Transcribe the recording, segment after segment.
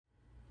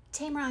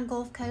Tameron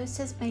Gulf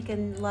Coast is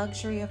making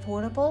luxury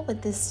affordable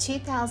with this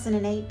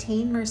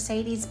 2018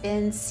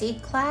 Mercedes-Benz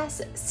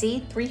C-Class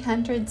C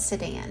 300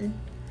 sedan.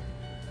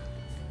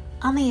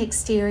 On the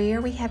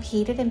exterior, we have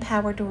heated and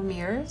power door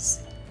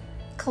mirrors,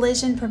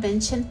 collision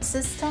prevention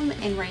system,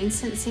 and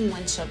rain-sensing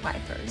windshield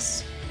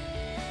wipers.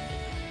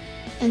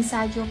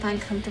 Inside, you'll find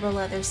comfortable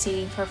leather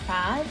seating for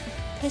 5,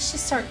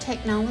 push-to-start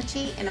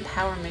technology, and a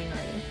power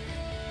moonroof.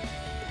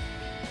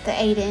 The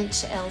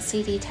 8-inch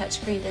LCD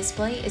touchscreen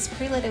display is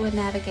preloaded with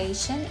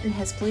navigation and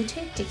has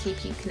Bluetooth to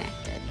keep you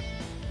connected.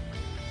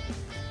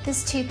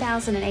 This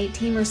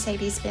 2018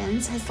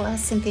 Mercedes-Benz has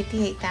less than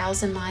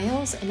 58,000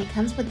 miles and it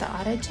comes with the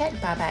AutoCheck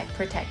Buyback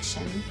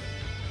Protection.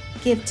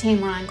 Give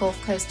Tameron Gulf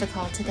Coast a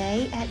call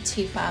today at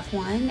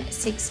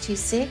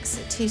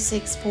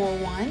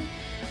 251-626-2641,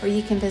 or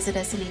you can visit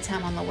us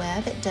anytime on the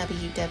web at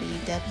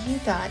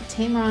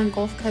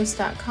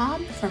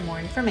www.tamerongulfcoast.com for more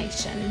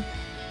information.